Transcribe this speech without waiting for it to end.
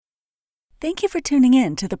Thank you for tuning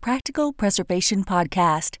in to the Practical Preservation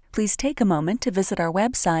Podcast. Please take a moment to visit our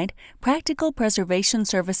website,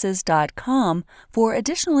 practicalpreservationservices.com, for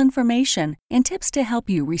additional information and tips to help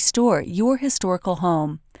you restore your historical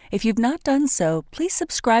home. If you've not done so, please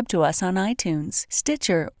subscribe to us on iTunes,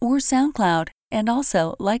 Stitcher, or SoundCloud, and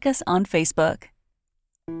also like us on Facebook.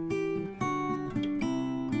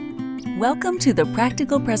 Welcome to the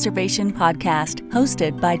Practical Preservation Podcast,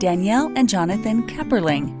 hosted by Danielle and Jonathan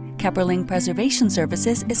Kepperling. Kepperling Preservation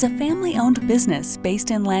Services is a family-owned business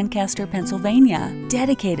based in Lancaster, Pennsylvania,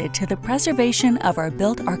 dedicated to the preservation of our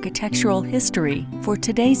built architectural history for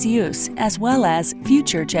today's use as well as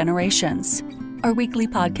future generations. Our weekly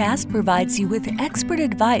podcast provides you with expert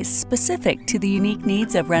advice specific to the unique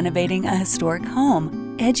needs of renovating a historic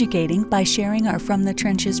home, educating by sharing our From the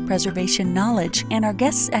Trenches preservation knowledge and our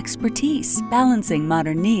guests' expertise, balancing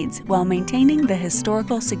modern needs while maintaining the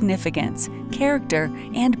historical significance, character,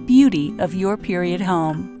 and beauty of your period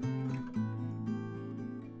home.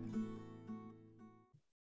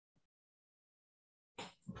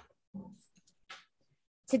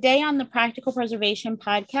 Today on the Practical Preservation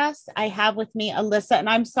Podcast, I have with me Alyssa, and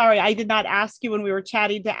I'm sorry, I did not ask you when we were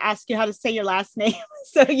chatting to ask you how to say your last name.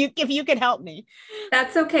 So if you could help me.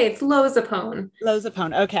 That's okay. It's Lozupone.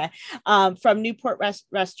 Lozupone. Okay. From Newport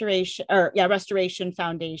Restoration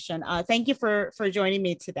Foundation. Thank you for joining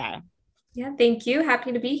me today. Yeah, thank you.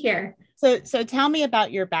 Happy to be here. So tell me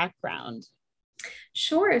about your background.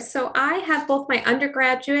 Sure. So I have both my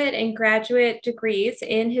undergraduate and graduate degrees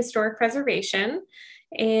in historic preservation.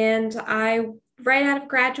 And right out of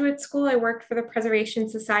graduate school, I worked for the Preservation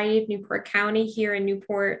Society of Newport County here in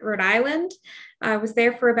Newport, Rhode Island. I was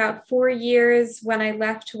there for about 4 years when I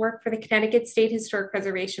left to work for the Connecticut State Historic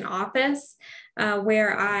Preservation Office,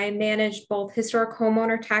 where I managed both historic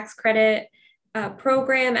homeowner tax credit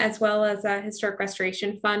program as well as a historic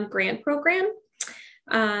restoration fund grant program.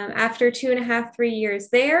 After 2.5-3 years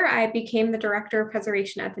there, I became the Director of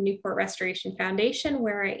Preservation at the Newport Restoration Foundation,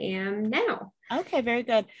 where I am now. Okay, very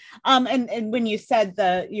good. And when you said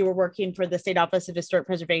you were working for the State Office of Historic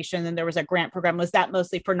Preservation and there was a grant program, was that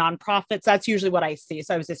mostly for nonprofits? That's usually what I see.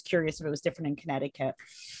 So I was just curious if it was different in Connecticut.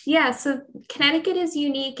 Yeah, so Connecticut is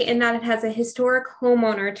unique in that it has a historic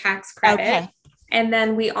homeowner tax credit. Okay. And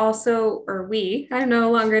then I'm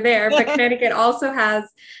no longer there, but Connecticut also has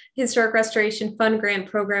Historic Restoration Fund Grant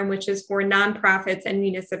Program, which is for nonprofits and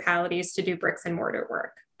municipalities to do bricks and mortar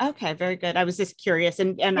work. Okay, very good. I was just curious.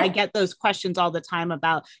 And yeah. I get those questions all the time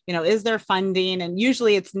about, is there funding? And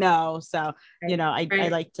usually it's no. So, I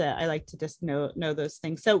like to just know those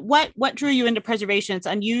things. So what drew you into preservation? It's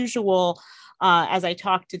unusual as I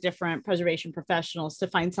talk to different preservation professionals to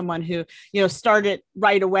find someone who, started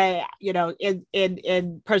right away,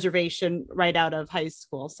 in preservation right out of high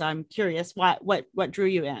school. So I'm curious what drew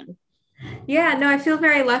you in? Yeah, no, I feel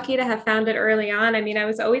very lucky to have found it early on. I mean, I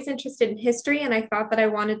was always interested in history and I thought that I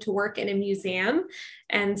wanted to work in a museum.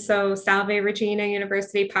 And so Salve Regina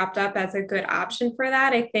University popped up as a good option for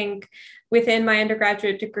that. I think within my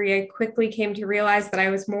undergraduate degree, I quickly came to realize that I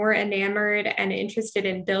was more enamored and interested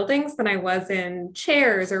in buildings than I was in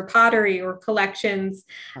chairs or pottery or collections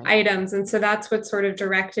items. And so that's what sort of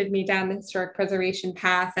directed me down the historic preservation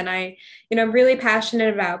path. And I'm really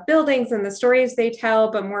passionate about buildings and the stories they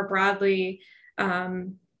tell, but more broadly,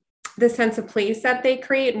 the sense of place that they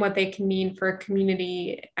create and what they can mean for a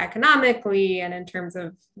community economically and in terms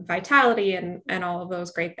of vitality and all of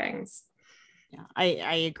those great things. Yeah,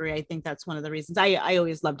 I agree. I think that's one of the reasons I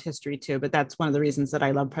always loved history too, but that's one of the reasons that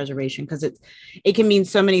I love preservation because it can mean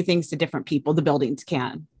so many things to different people. The buildings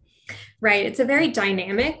can. Right. It's a very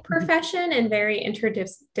dynamic profession and very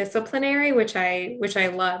interdisciplinary, which I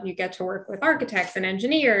love. You get to work with architects and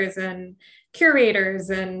engineers and curators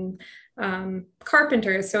and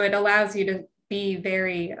carpenters. So it allows you to be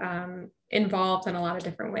very involved in a lot of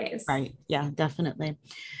different ways. Right. Yeah, definitely.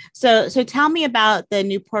 So tell me about the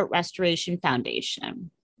Newport Restoration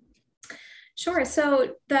Foundation. Sure.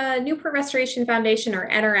 So the Newport Restoration Foundation, or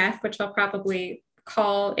NRF, which I'll probably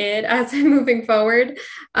call it as I'm moving forward,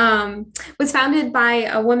 was founded by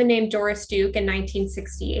a woman named Doris Duke in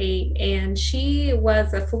 1968. And she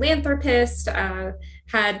was a philanthropist,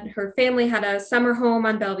 her family had a summer home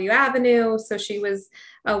on Bellevue Avenue. So she was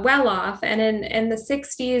well off. And in the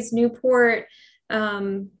 60s, Newport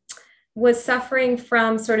was suffering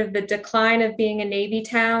from sort of the decline of being a Navy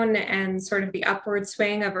town and sort of the upward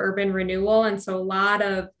swing of urban renewal. And so a lot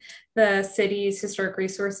of the city's historic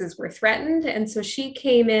resources were threatened. And so she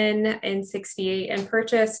came in 68 and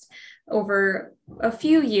purchased over a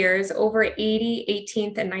few years, over 80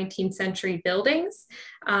 18th and 19th century buildings.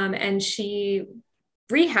 And she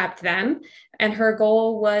rehabbed them. And her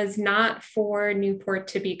goal was not for Newport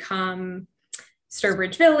to become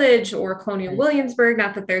Sturbridge Village or Colonial Williamsburg.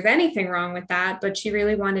 Not that there's anything wrong with that, but she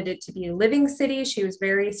really wanted it to be a living city. She was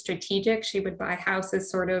very strategic. She would buy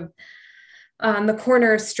houses sort of on the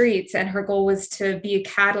corner of streets, and her goal was to be a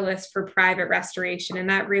catalyst for private restoration. And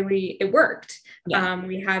that really, it worked. Yeah.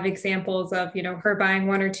 We have examples of, her buying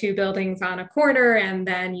one or two buildings on a corner, and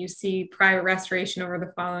then you see private restoration over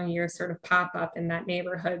the following year sort of pop up in that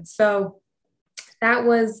neighborhood. So that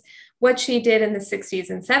was what she did in the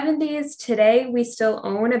 60s and 70s. Today, we still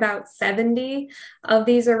own about 70 of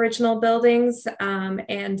these original buildings,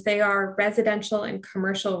 and they are residential and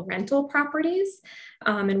commercial rental properties.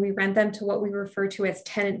 And we rent them to what we refer to as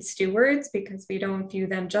tenant stewards, because we don't view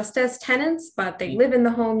them just as tenants, but they live in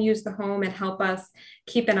the home, use the home, and help us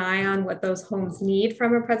keep an eye on what those homes need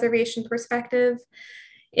from a preservation perspective.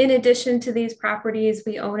 In addition to these properties,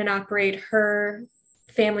 we own and operate her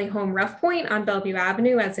family home Rough Point on Bellevue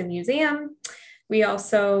Avenue as a museum. We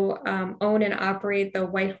also own and operate the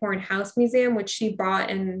Whitehorn House Museum, which she bought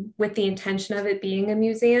in with the intention of it being a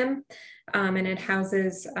museum. And it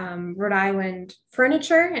houses Rhode Island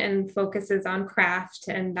furniture and focuses on craft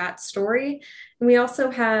and that story. And we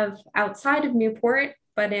also have, outside of Newport,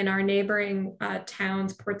 but in our neighboring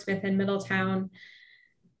towns, Portsmouth and Middletown,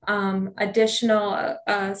 additional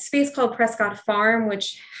space called Prescott Farm,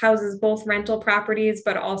 which houses both rental properties,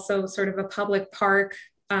 but also sort of a public park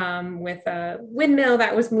with a windmill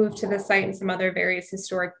that was moved to the site and some other various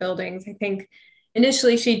historic buildings. I think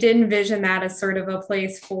initially she did envision that as sort of a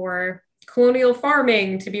place for colonial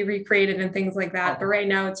farming to be recreated and things like that. But right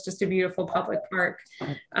now it's just a beautiful public park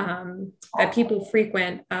that people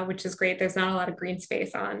frequent, which is great. There's not a lot of green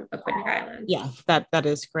space on Aquidneck Island. Yeah, that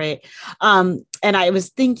is great. And I was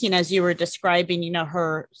thinking, as you were describing,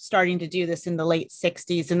 her starting to do this in the late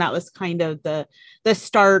 60s, and that was kind of the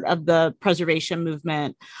start of the preservation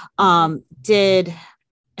movement. Have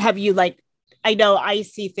you, I know I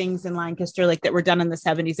see things in Lancaster that were done in the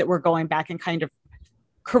 70s that we're going back and kind of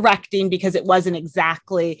correcting because it wasn't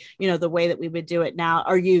exactly, the way that we would do it now.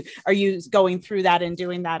 Are you going through that and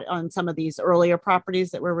doing that on some of these earlier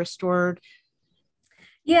properties that were restored?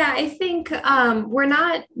 Yeah, I think we're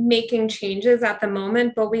not making changes at the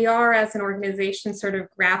moment, but we are, as an organization, sort of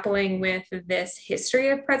grappling with this history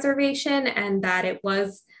of preservation, and that it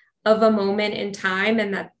was of a moment in time,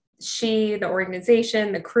 and that the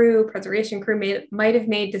organization, the crew, preservation crew might have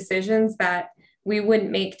made decisions that we wouldn't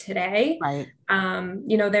make today. Right.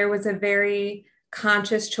 There was a very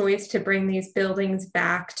conscious choice to bring these buildings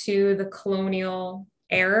back to the colonial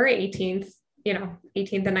era, 18th and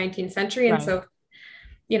 19th century. And so,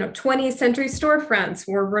 20th century storefronts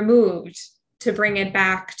were removed to bring it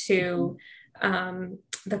back to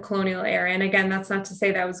the colonial era. And again, that's not to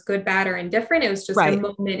say that was good, bad, or indifferent. It was just a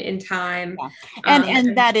moment in time. Yeah.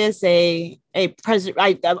 And that is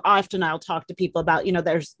often I'll talk to people about,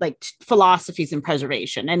 there's philosophies in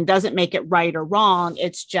preservation, and doesn't make it right or wrong.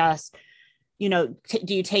 It's just, do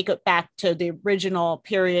you take it back to the original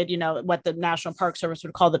period, what the National Park Service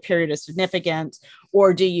would call the period of significance,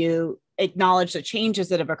 or do you acknowledge the changes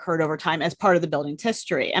that have occurred over time as part of the building's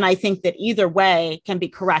history? And I think that either way can be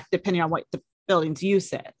correct depending on what the building's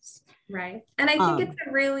use is. Right. And I think it's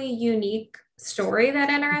a really unique story that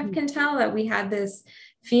NRF can tell, that we had this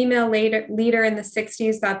female leader in the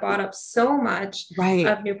 60s that brought up so much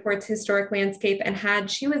of Newport's historic landscape, and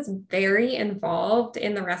she was very involved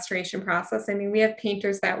in the restoration process. I mean, we have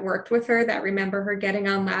painters that worked with her that remember her getting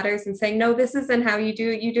on ladders and saying, no, this isn't how you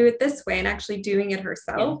do it. You do it this way, and actually doing it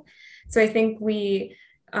herself. Yeah. So I think we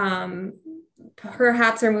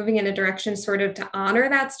perhaps are moving in a direction sort of to honor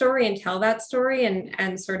that story and tell that story,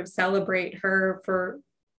 and sort of celebrate her for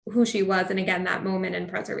who she was. And again, that moment in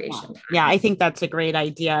preservation. Yeah, I think that's a great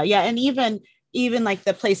idea. Yeah. And even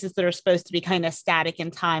the places that are supposed to be kind of static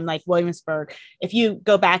in time, like Williamsburg, if you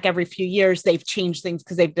go back every few years, they've changed things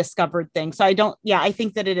because they've discovered things. So I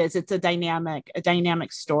think that it's a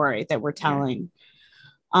dynamic story that we're telling.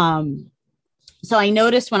 Yeah. So I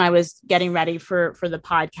noticed when I was getting ready for the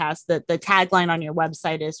podcast that the tagline on your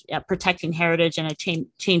website is protecting heritage in a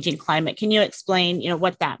changing climate. Can you explain,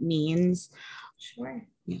 what that means? Sure.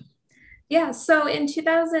 Yeah. So in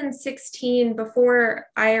 2016, before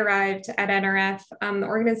I arrived at NRF, the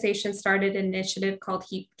organization started an initiative called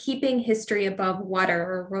Keeping History Above Water,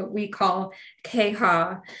 or what we call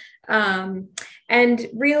KHA. And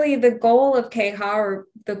really the goal of KHA, or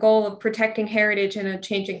the goal of protecting heritage in a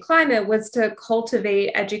changing climate, was to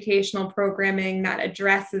cultivate educational programming that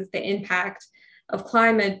addresses the impact of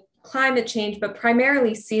climate change, but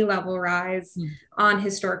primarily sea level rise on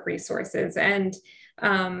historic resources. And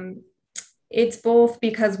it's both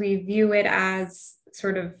because we view it as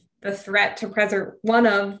sort of the threat to one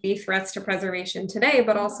of the threats to preservation today,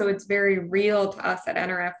 but also it's very real to us at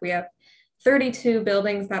NRF. We have 32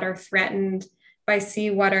 buildings that are threatened by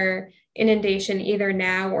seawater inundation, either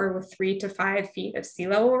now or with 3 to 5 feet of sea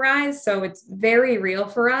level rise. So it's very real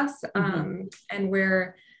for us. And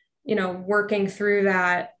we're, working through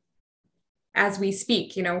that as we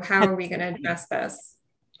speak. How are we going to address this?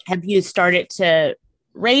 Have you started to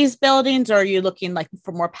raise buildings, or are you looking like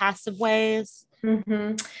for more passive ways?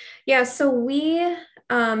 Yeah, so we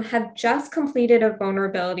have just completed a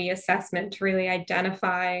vulnerability assessment to really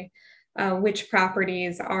identify which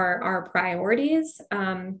properties are our priorities.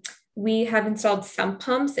 We have installed sump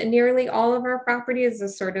pumps in nearly all of our properties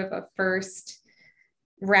as sort of a first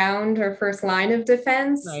round or first line of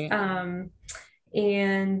defense. Right.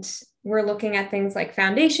 And we're looking at things like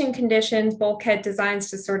foundation conditions, bulkhead designs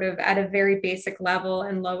to sort of at a very basic level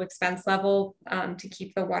and low expense level to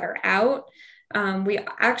keep the water out. We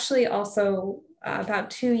actually also about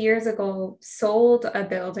 2 years ago sold a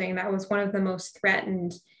building that was one of the most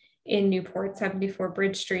threatened in Newport, 74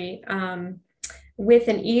 Bridge Street, with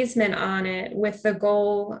an easement on it, with the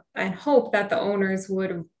goal and hope that the owners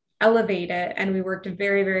would elevate it. And we worked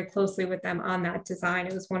very, very closely with them on that design.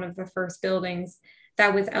 It was one of the first buildings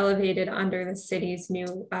that was elevated under the city's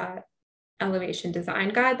new elevation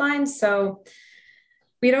design guidelines. So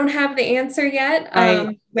we don't have the answer yet.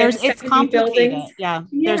 It's complicated. Yeah.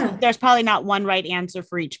 There's probably not one right answer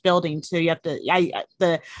for each building. So you have to,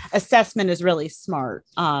 the assessment is really smart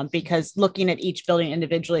because looking at each building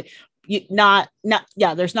individually,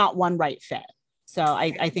 there's not one right fit. So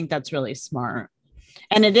I think that's really smart.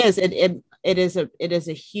 And it is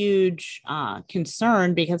a huge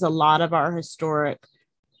concern because a lot of our historic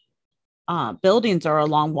buildings are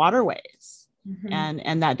along waterways,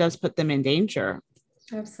 and that does put them in danger.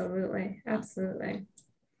 Absolutely.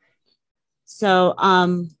 So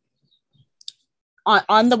on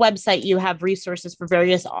the website, you have resources for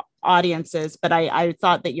various audiences, but I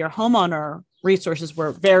thought that your homeowner resources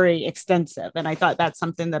were very extensive. And I thought that's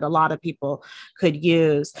something that a lot of people could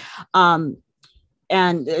use. And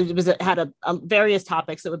it had a various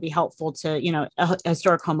topics that would be helpful to, a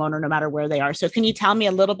historic homeowner, no matter where they are. So can you tell me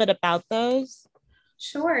a little bit about those?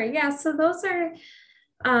 Sure. Yeah. So those are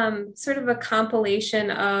sort of a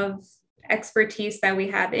compilation of expertise that we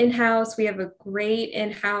have in-house. We have a great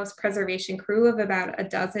in-house preservation crew of about a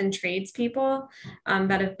dozen tradespeople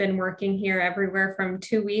that have been working here everywhere from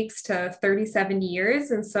 2 weeks to 37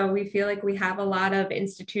 years. And so we feel like we have a lot of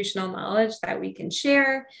institutional knowledge that we can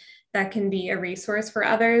share that can be a resource for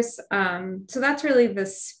others. So that's really the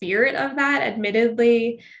spirit of that.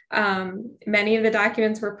 Admittedly, many of the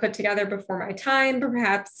documents were put together before my time,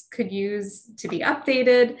 perhaps could use to be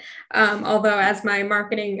updated. Although, as my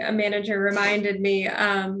marketing manager reminded me,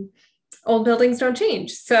 old buildings don't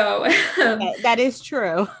change. So that is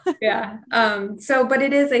true. Yeah. But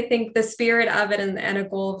it is, I think, the spirit of it and a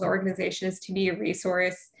goal of the organization is to be a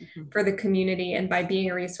resource for the community. And by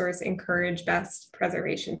being a resource, encourage best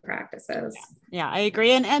preservation practices. Yeah, I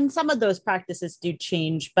agree. And some of those practices do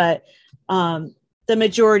change, but the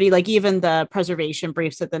majority, like even the preservation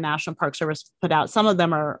briefs that the National Park Service put out, some of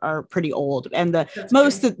them are pretty old. And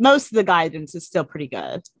most of the guidance is still pretty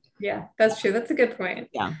good. Yeah, that's true. That's a good point.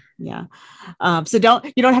 Yeah. So you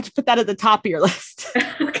don't have to put that at the top of your list.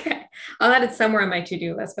 Okay. I'll add it somewhere on my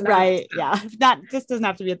to-do list. But right. Yeah. That just doesn't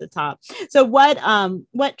have to be at the top. So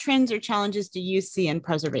what trends or challenges do you see in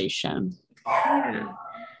preservation? Yeah.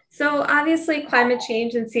 So obviously climate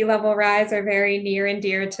change and sea level rise are very near and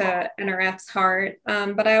dear to NRF's heart.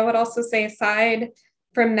 But I would also say aside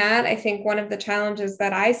from that, I think one of the challenges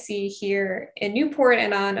that I see here in Newport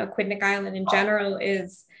and on Aquidneck Island in general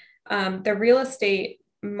is the real estate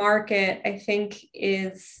market, I think,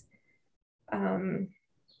 is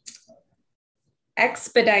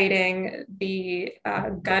expediting the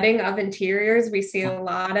gutting of interiors. We see a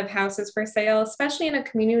lot of houses for sale, especially in a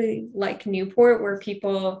community like Newport, where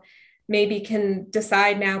people maybe can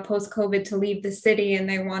decide now post-COVID to leave the city and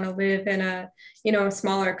they want to live in a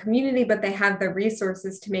smaller community, but they have the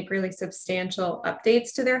resources to make really substantial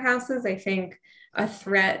updates to their houses. I think a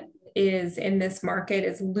threat is in this market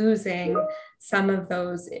is losing some of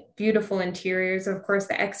those beautiful interiors. Of course,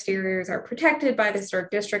 the exteriors are protected by the Historic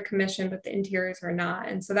District Commission, but the interiors are not.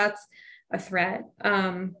 And so that's a threat.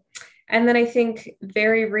 And then I think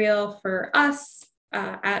very real for us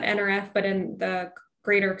at NRF, but in the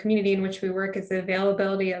greater community in which we work, is the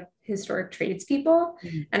availability of historic tradespeople.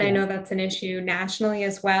 And I know that's an issue nationally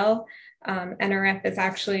as well. NRF is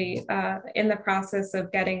actually in the process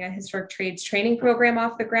of getting a historic trades training program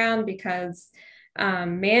off the ground because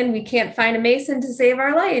man, we can't find a mason to save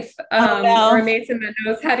our life, or a mason that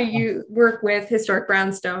knows how to work with historic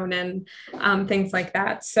brownstone and things like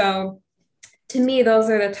that. So to me, those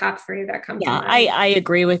are the top three that come to mind. I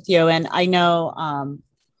agree with you. And I know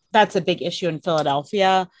that's a big issue in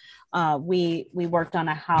Philadelphia. We worked on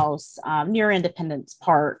a house near Independence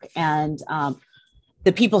Park, and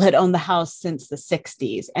the people had owned the house since the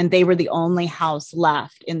 60s, and they were the only house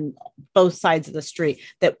left in both sides of the street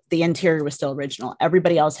that the interior was still original.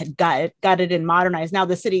 Everybody else had gutted and modernized. Now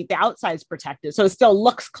the outside's protected, so it still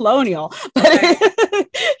looks colonial. But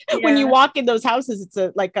when you walk in those houses, it's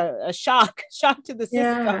a shock to the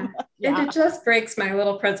system. Yeah. And it just breaks my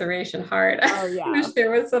little preservation heart. Oh, yeah. I wish there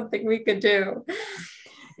was something we could do.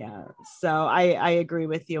 Yeah. So I agree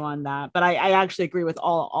with you on that, but I actually agree with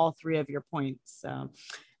all three of your points. So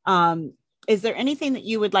is there anything that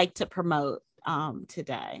you would like to promote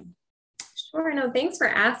today? Sure. No, thanks for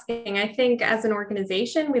asking. I think as an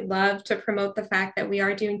organization, we'd love to promote the fact that we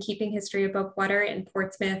are doing Keeping History Above Water in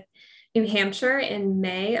Portsmouth, New Hampshire in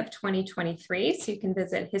May of 2023. So you can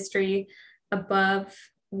visit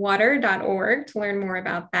historyabovewater.org to learn more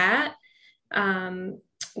about that.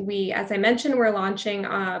 As I mentioned, we're launching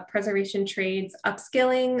a preservation trades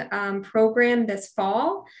upskilling program this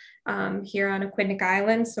fall here on Aquidneck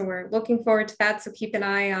Island. So we're looking forward to that. So keep an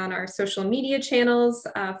eye on our social media channels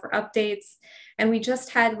for updates. And we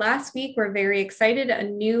just had last week, we're very excited, a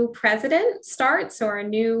new president start. So our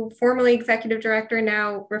new formerly executive director,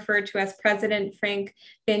 now referred to as President, Frank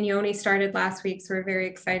Bagnoni, started last week. So we're very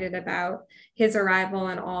excited about his arrival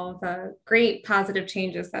and all the great positive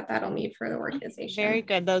changes that'll need for the organization. Very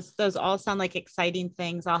good. Those all sound like exciting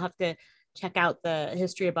things. I'll have to check out the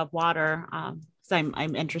History Above Water because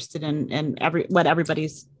I'm interested in what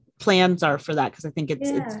everybody's plans are for that, because I think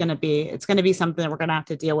it's going to be something that we're going to have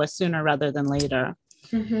to deal with sooner rather than later.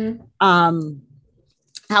 Mm-hmm.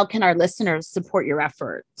 How can our listeners support your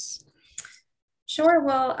efforts? Sure.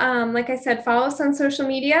 Well, like I said, follow us on social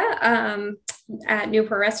media at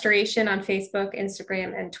Newport Restoration on Facebook,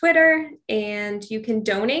 Instagram, and Twitter. And you can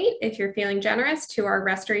donate if you're feeling generous to our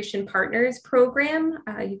Restoration Partners program.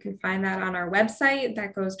 You can find that on our website.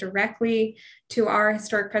 That goes directly to our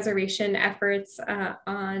historic preservation efforts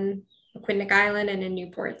on Aquidneck Island and in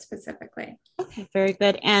Newport specifically. Okay, very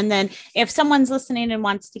good. And then if someone's listening and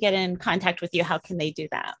wants to get in contact with you, how can they do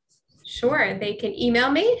that? Sure. They can email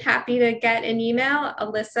me. Happy to get an email,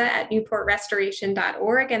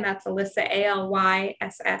 alyssa@newportrestoration.org. And that's Alyssa,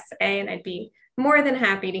 ALYSSA. And I'd be more than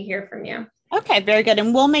happy to hear from you. Okay, very good.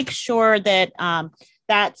 And we'll make sure that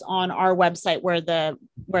that's on our website where the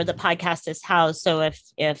podcast is housed. So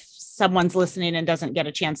if someone's listening and doesn't get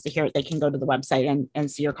a chance to hear it, they can go to the website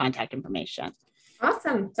and see your contact information.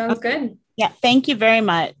 Awesome. Sounds good. Yeah. Thank you very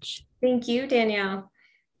much. Thank you, Danielle.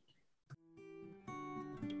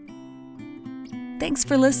 Thanks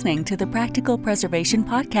for listening to the Practical Preservation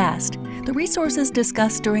Podcast. The resources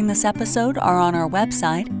discussed during this episode are on our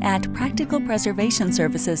website at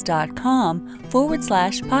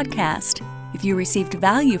practicalpreservationservices.com/podcast. If you received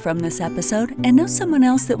value from this episode and know someone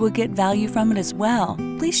else that will get value from it as well,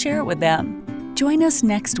 please share it with them. Join us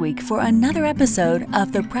next week for another episode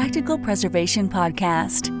of the Practical Preservation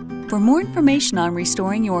Podcast. For more information on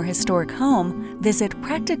restoring your historic home, visit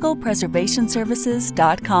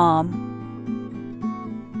practicalpreservationservices.com.